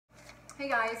Hey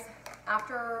guys,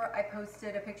 after I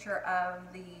posted a picture of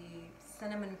the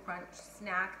cinnamon crunch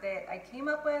snack that I came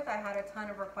up with, I had a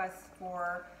ton of requests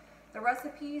for the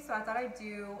recipe, so I thought I'd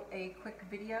do a quick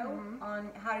video on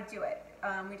how to do it.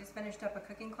 We just finished up a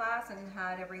cooking class and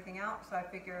had everything out, so I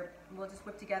figured we'll just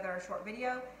whip together a short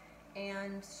video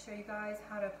and show you guys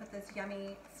how to put this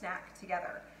yummy snack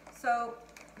together. So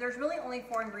there's really only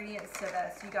 4 ingredients to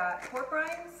this. You got pork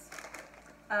rinds,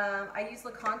 I use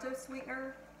Lakanto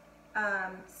sweetener,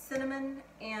 cinnamon,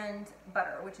 and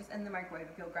butter, which is in the microwave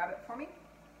if you'll grab it for me.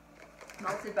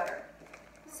 Melted butter.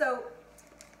 So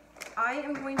I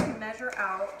am going to measure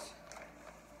out,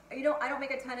 I don't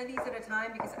make a ton of these at a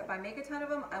time, because if I make a ton of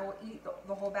them, I will eat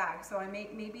the whole bag. So I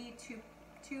make maybe two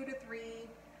to three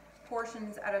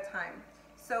portions at a time.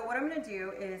 So what I'm going to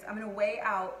do is I'm going to weigh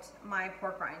out my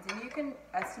pork rinds, and you can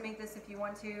estimate this if you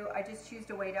want to. I just choose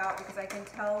to weigh it out because I can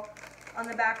tell on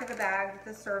the back of the bag that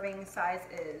the serving size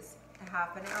is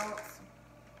 ½ ounce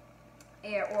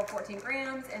or 14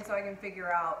 grams, and so I can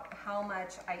figure out how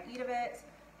much I eat of it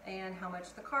and how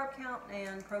much the carb count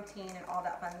and protein and all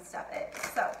that fun stuff is.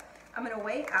 So I'm going to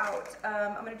weigh out,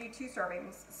 I'm going to do 2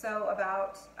 servings, so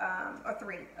about, or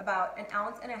 3, about 1.5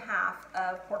 ounces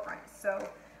of pork rinds. So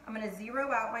I'm going to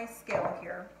zero out my scale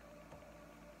here,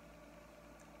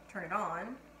 turn it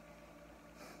on,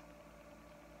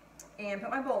 and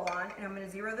put my bowl on, and I'm going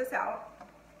to zero this out,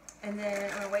 and then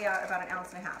I'm going to weigh out about 1.5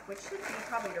 ounces, which should be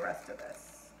probably the rest of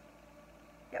this.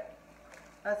 Yep,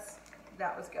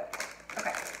 that was good.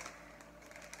 Okay,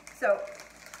 so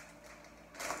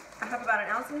I have about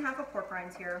 1.5 ounces of pork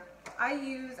rinds here.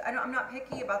 I'm not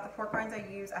picky about the pork rinds I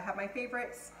use. I have my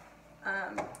favorites.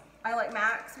 I like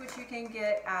Max, which you can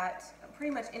get at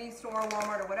pretty much any store,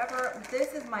 Walmart or whatever.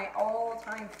 This is my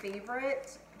all-time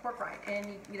favorite pork rind, and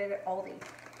you can get it at Aldi.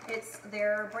 It's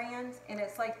their brand, and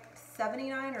it's like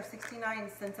 79 or 69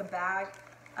 cents a bag.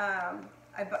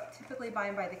 I typically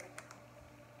buy them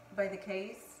by the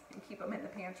case and keep them in the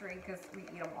pantry because we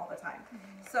eat them all the time.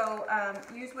 So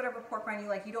use whatever pork rind you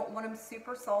like. You don't want them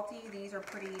super salty. These are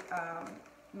pretty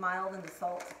mild in the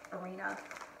salt arena.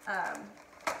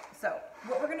 So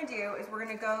what we're going to do is we're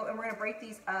going to go and we're going to break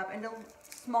these up into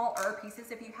smaller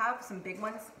pieces. If you have some big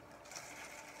ones,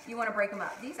 you want to break them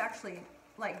up. These actually,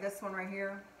 like this one right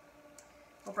here,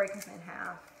 we'll break them in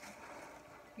half.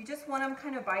 You just want them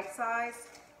kind of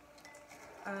bite-sized.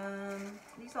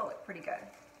 These all look pretty good.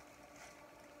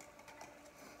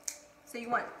 So you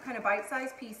want kind of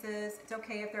bite-sized pieces. It's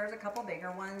okay if there's a couple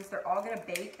bigger ones. They're all going to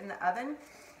bake in the oven,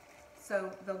 so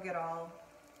they'll get all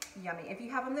yummy. If you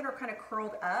have them that are kind of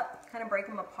curled up, kind of break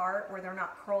them apart where they're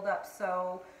not curled up,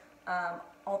 so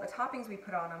all the toppings we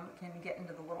put on them can get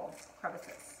into the little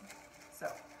crevices.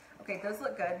 So, okay, those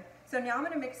look good. So now I'm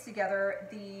going to mix together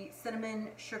the cinnamon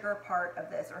sugar part of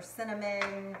this, or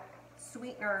cinnamon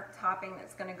sweetener topping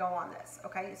that's going to go on this.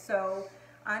 Okay, so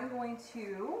I'm going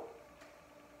to,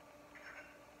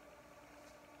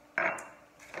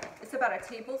 it's about 1.5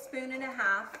 tablespoons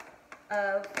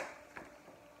of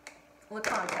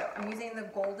Lakanto. I'm using the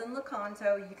golden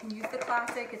Lakanto. You can use the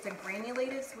classic. It's a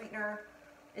granulated sweetener.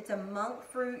 It's a monk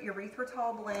fruit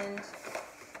erythritol blend.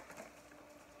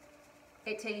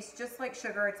 It tastes just like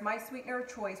sugar. It's my sweetener of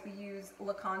choice. We use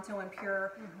Lakanto and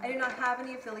Pure. I do not have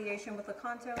any affiliation with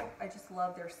Lakanto. I just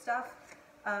love their stuff.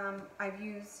 I've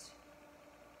used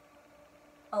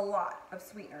a lot of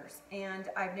sweeteners, and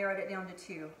I've narrowed it down to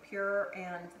 2, Pure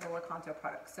and the Lakanto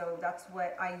product. So that's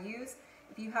what I use.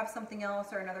 If you have something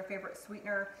else or another favorite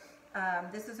sweetener,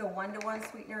 this is a 1-to-1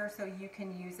 sweetener, so you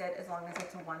can use it as long as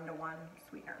it's a 1-to-1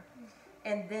 sweetener.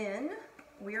 And then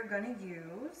we're going to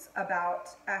use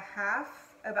about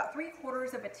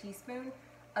 3/4 of a teaspoon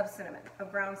of cinnamon,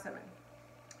 of ground cinnamon.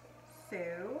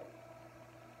 So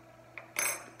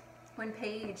when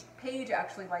Paige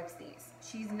actually likes these.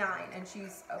 She's 9 and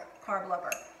she's a carb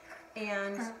lover,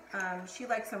 and she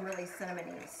likes them really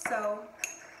cinnamony. So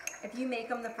if you make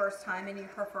them the first time and you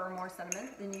prefer more cinnamon,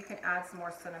 then you can add some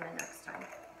more cinnamon next time.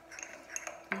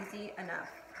 Easy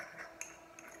enough.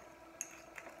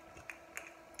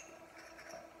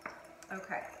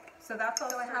 Okay, so that's all.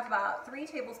 So I have about 3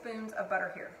 tablespoons of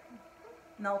butter here,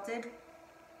 melted.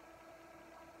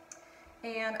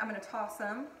 And I'm going to toss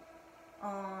them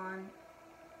on,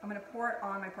 I'm going to pour it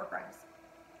on my pork rinds.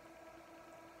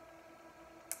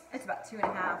 It's about 2.5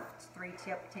 to 3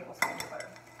 tablespoons of butter.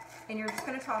 And you're just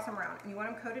going to toss them around. And you want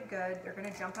them coated good. They're going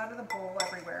to jump out of the bowl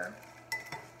everywhere.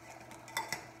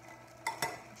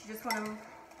 You just want them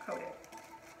coated.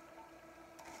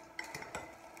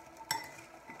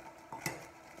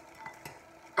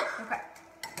 Okay,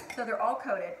 so they're all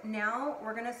coated. Now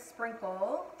we're going to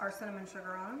sprinkle our cinnamon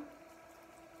sugar on.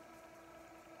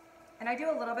 And I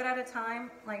do a little bit at a time,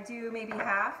 like do maybe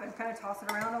half and kind of toss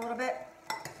it around a little bit.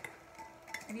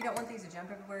 If you don't want these to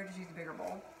jump everywhere, just use a bigger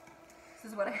bowl.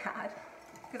 This is what I had,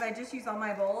 because I just used all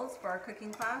my bowls for our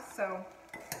cooking class, so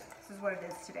this is what it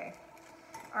is today.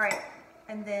 All right,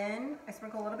 and then I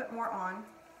sprinkle a little bit more on.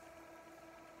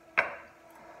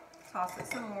 Toss it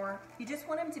some more. You just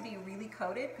want them to be really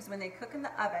coated, because when they cook in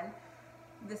the oven,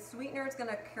 the sweetener is going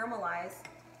to caramelize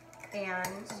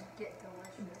and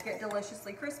get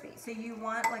deliciously crispy. So you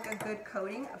want like a good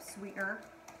coating of sweetener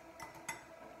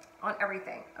on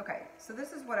everything. Okay, so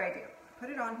this is what I do. Put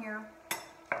it on here.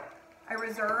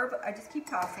 I just keep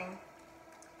tossing.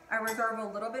 I reserve a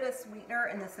little bit of sweetener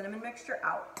and the cinnamon mixture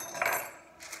out.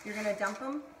 You're going to dump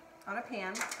them on a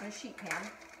pan, on a sheet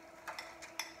pan.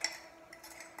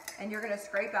 And you're going to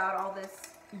scrape out all this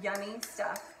yummy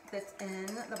stuff that's in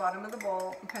the bottom of the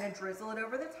bowl and kind of drizzle it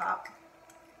over the top.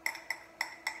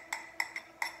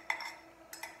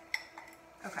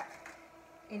 Okay.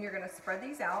 And you're going to spread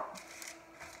these out.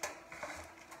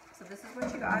 So this is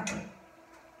what you got.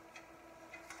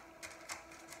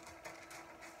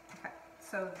 Okay.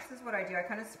 So this is what I do. I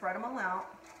kind of spread them all out.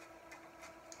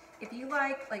 If you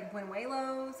like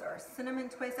buñuelos or cinnamon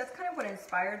twists, that's kind of what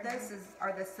inspired this,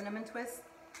 are the cinnamon twists.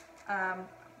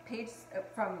 Paige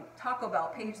from Taco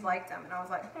Bell, Paige liked them, and I was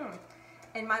like,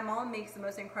 And my mom makes the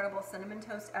most incredible cinnamon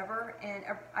toast ever, and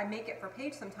I make it for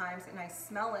Paige sometimes, and I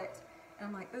smell it, and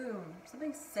I'm like, ooh,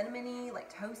 something cinnamony,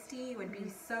 like toasty would be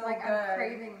so good. I'm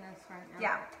craving this right now.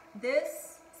 Yeah,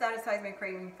 this satisfies my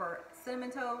craving for cinnamon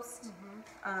toast,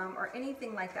 or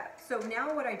anything like that. So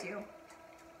now what I do,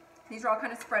 these are all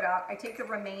kind of spread out. I take the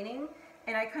remaining,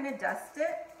 and I kind of dust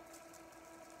it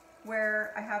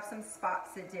where I have some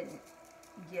spots that didn't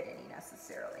get any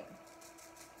necessarily.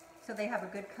 So they have a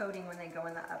good coating when they go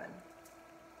in the oven.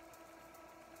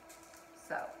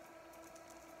 So,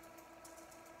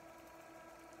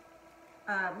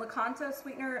 Lakanto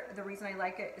sweetener, the reason I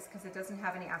like it is because it doesn't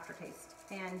have any aftertaste.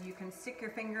 And you can stick your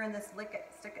finger in this,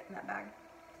 stick it in that bag,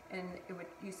 and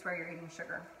you swear you're eating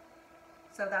sugar.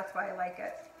 So that's why I like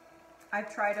it.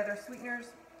 I've tried other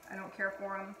sweeteners. I don't care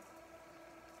for them.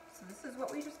 So this is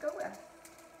what we just go with.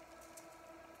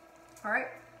 All right,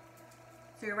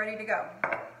 so you're ready to go.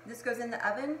 This goes in the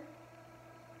oven.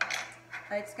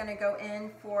 It's gonna go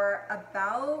in for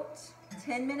about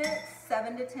 10 minutes,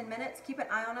 7 to 10 minutes. Keep an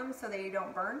eye on them so they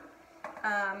don't burn.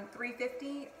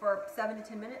 350 for 7 to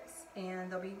 10 minutes, and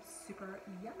they'll be super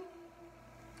yummy.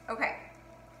 Okay,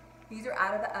 these are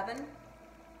out of the oven.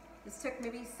 This took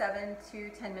maybe 7 to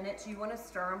 10 minutes. You wanna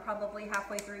stir them probably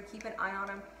halfway through. Keep an eye on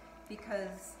them,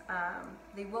 because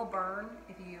they will burn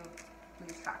if you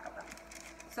lose track of them.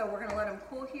 So we're gonna let them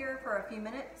cool here for a few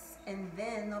minutes, and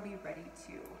then they'll be ready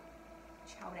to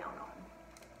chow down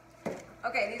on.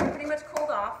 Okay, these are pretty much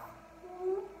cooled off.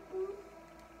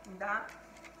 Like that.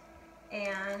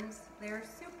 And they're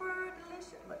super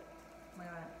delicious. Look at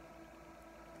that.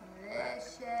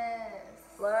 Delicious.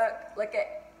 Look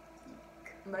it.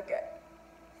 Look it.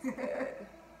 Good.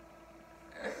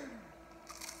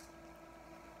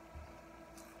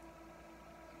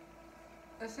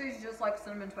 This tastes just like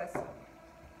cinnamon twist.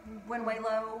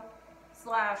 Buñuelo /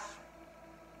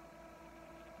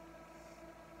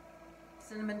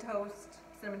 cinnamon toast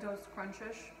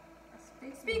crunchish.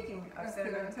 Speaking of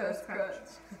cinnamon toast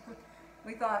crunch,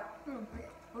 we thought,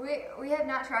 we have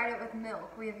not tried it with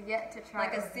milk. We have yet to try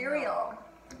like it a with cereal,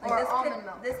 milk. Or almond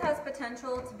milk. This has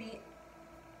potential to be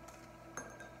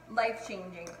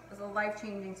life-changing. It's a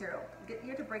life-changing cereal. You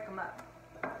have to break them up,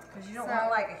 because you don't want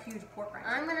like a huge pork rind.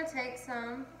 I'm gonna take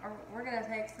some, or we're gonna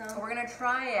take some. We're gonna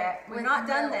try it. We've not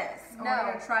done this. No.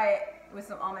 We're gonna try it with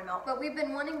some almond milk. But we've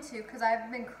been wanting to, because I've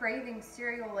been craving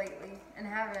cereal lately and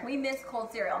haven't. We miss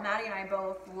cold cereal. Maddie and I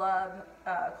both love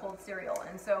cold cereal,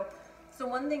 and so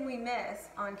one thing we miss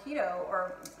on keto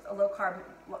or a low carb,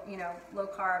 low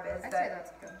carb is I'd say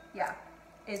that's good. Yeah,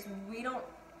 is we don't.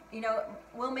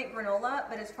 We'll make granola,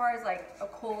 but as far as like a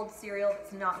cold cereal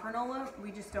that's not granola,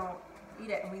 we just don't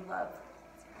eat it, and we love.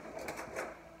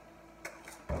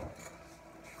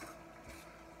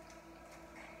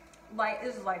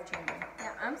 This is life changing.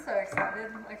 Yeah, I'm so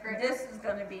excited. This is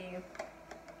gonna be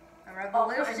a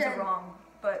revolution. all kinds of wrong,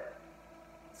 but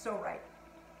so right.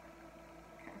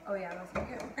 Okay. Oh yeah, that's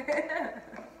good.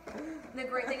 The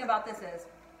great thing about this is,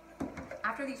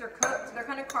 after these are cooked, they're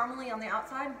kind of caramely on the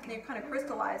outside. They've kind of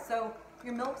crystallized, so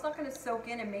your milk's not going to soak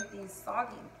in and make these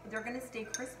soggy. They're going to stay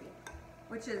crispy,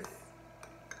 which I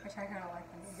kind of like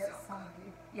when they get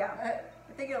soggy. Yeah,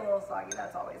 if they get a little soggy,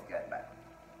 that's always good, but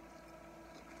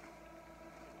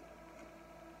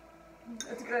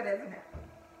it's good, isn't it?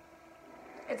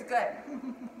 It's good.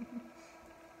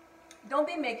 Don't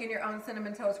be making your own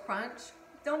Cinnamon Toast Crunch.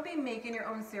 Don't be making your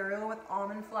own cereal with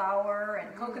almond flour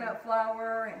and coconut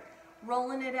flour and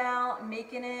rolling it out and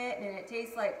making it and it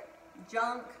tastes like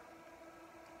junk.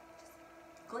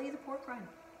 Just glaze a pork rind.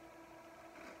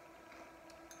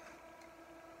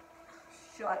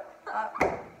 Shut up.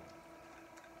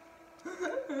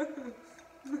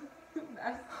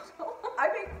 I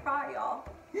may cry, y'all.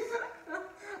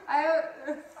 I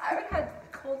haven't had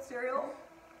cold cereal.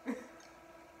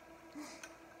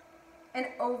 And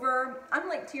I'm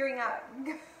like tearing up.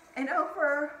 And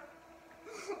over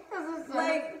This is so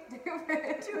like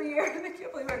stupid. 2 years, I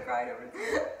can't believe I cried over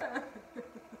cereal.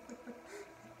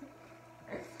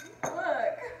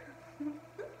 Look.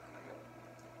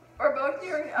 We're both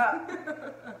tearing up.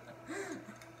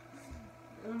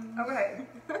 Okay.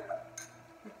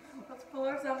 Let's pull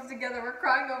ourselves together. We're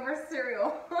crying over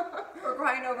cereal. We're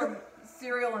crying over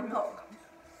cereal and milk.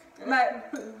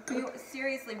 But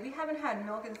seriously, we haven't had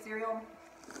milk and cereal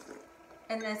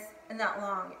in that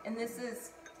long. And this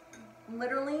is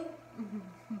literally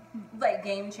like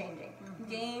game changing.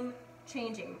 Game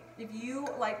changing. If you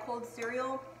like cold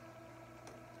cereal,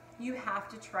 you have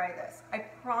to try this. I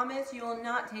promise you will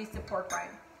not taste the pork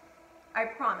rind. I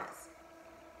promise.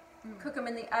 Cook them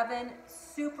in the oven.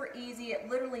 Super easy. It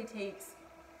literally takes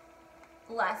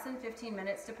less than 15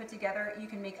 minutes to put together. You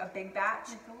can make a big batch.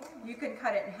 You can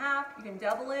cut it in half. You can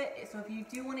double it. So if you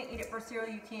do want to eat it for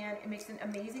cereal, you can. It makes an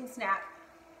amazing snack.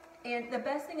 And the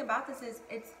best thing about this is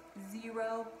it's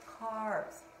 0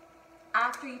 carbs.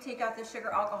 After you take out the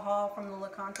sugar alcohol from the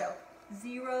Lakanto,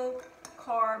 0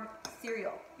 carb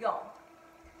cereal. Y'all,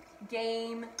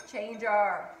 game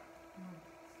changer.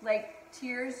 Like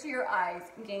tears to your eyes,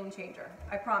 game changer.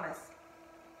 I promise.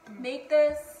 Make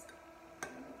this.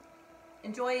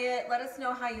 Enjoy it. Let us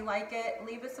know how you like it.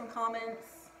 Leave us some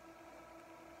comments.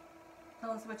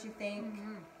 Tell us what you think.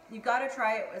 You got to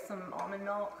try it with some almond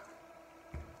milk.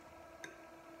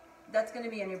 That's going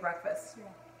to be in your breakfast. Yeah.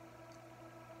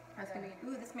 That's going to be,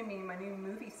 ooh, this may be my new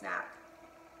movie snack.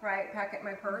 Right? Pack it in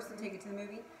my purse and take it to the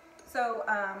movie. So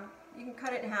you can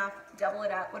cut it in half, double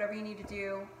it up, whatever you need to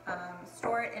do.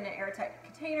 Store it in an airtight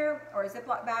container or a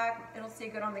Ziploc bag. It'll stay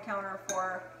good on the counter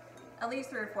for at least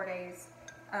 3 or 4 days.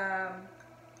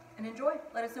 And enjoy.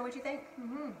 Let us know what you think.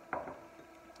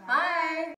 Bye.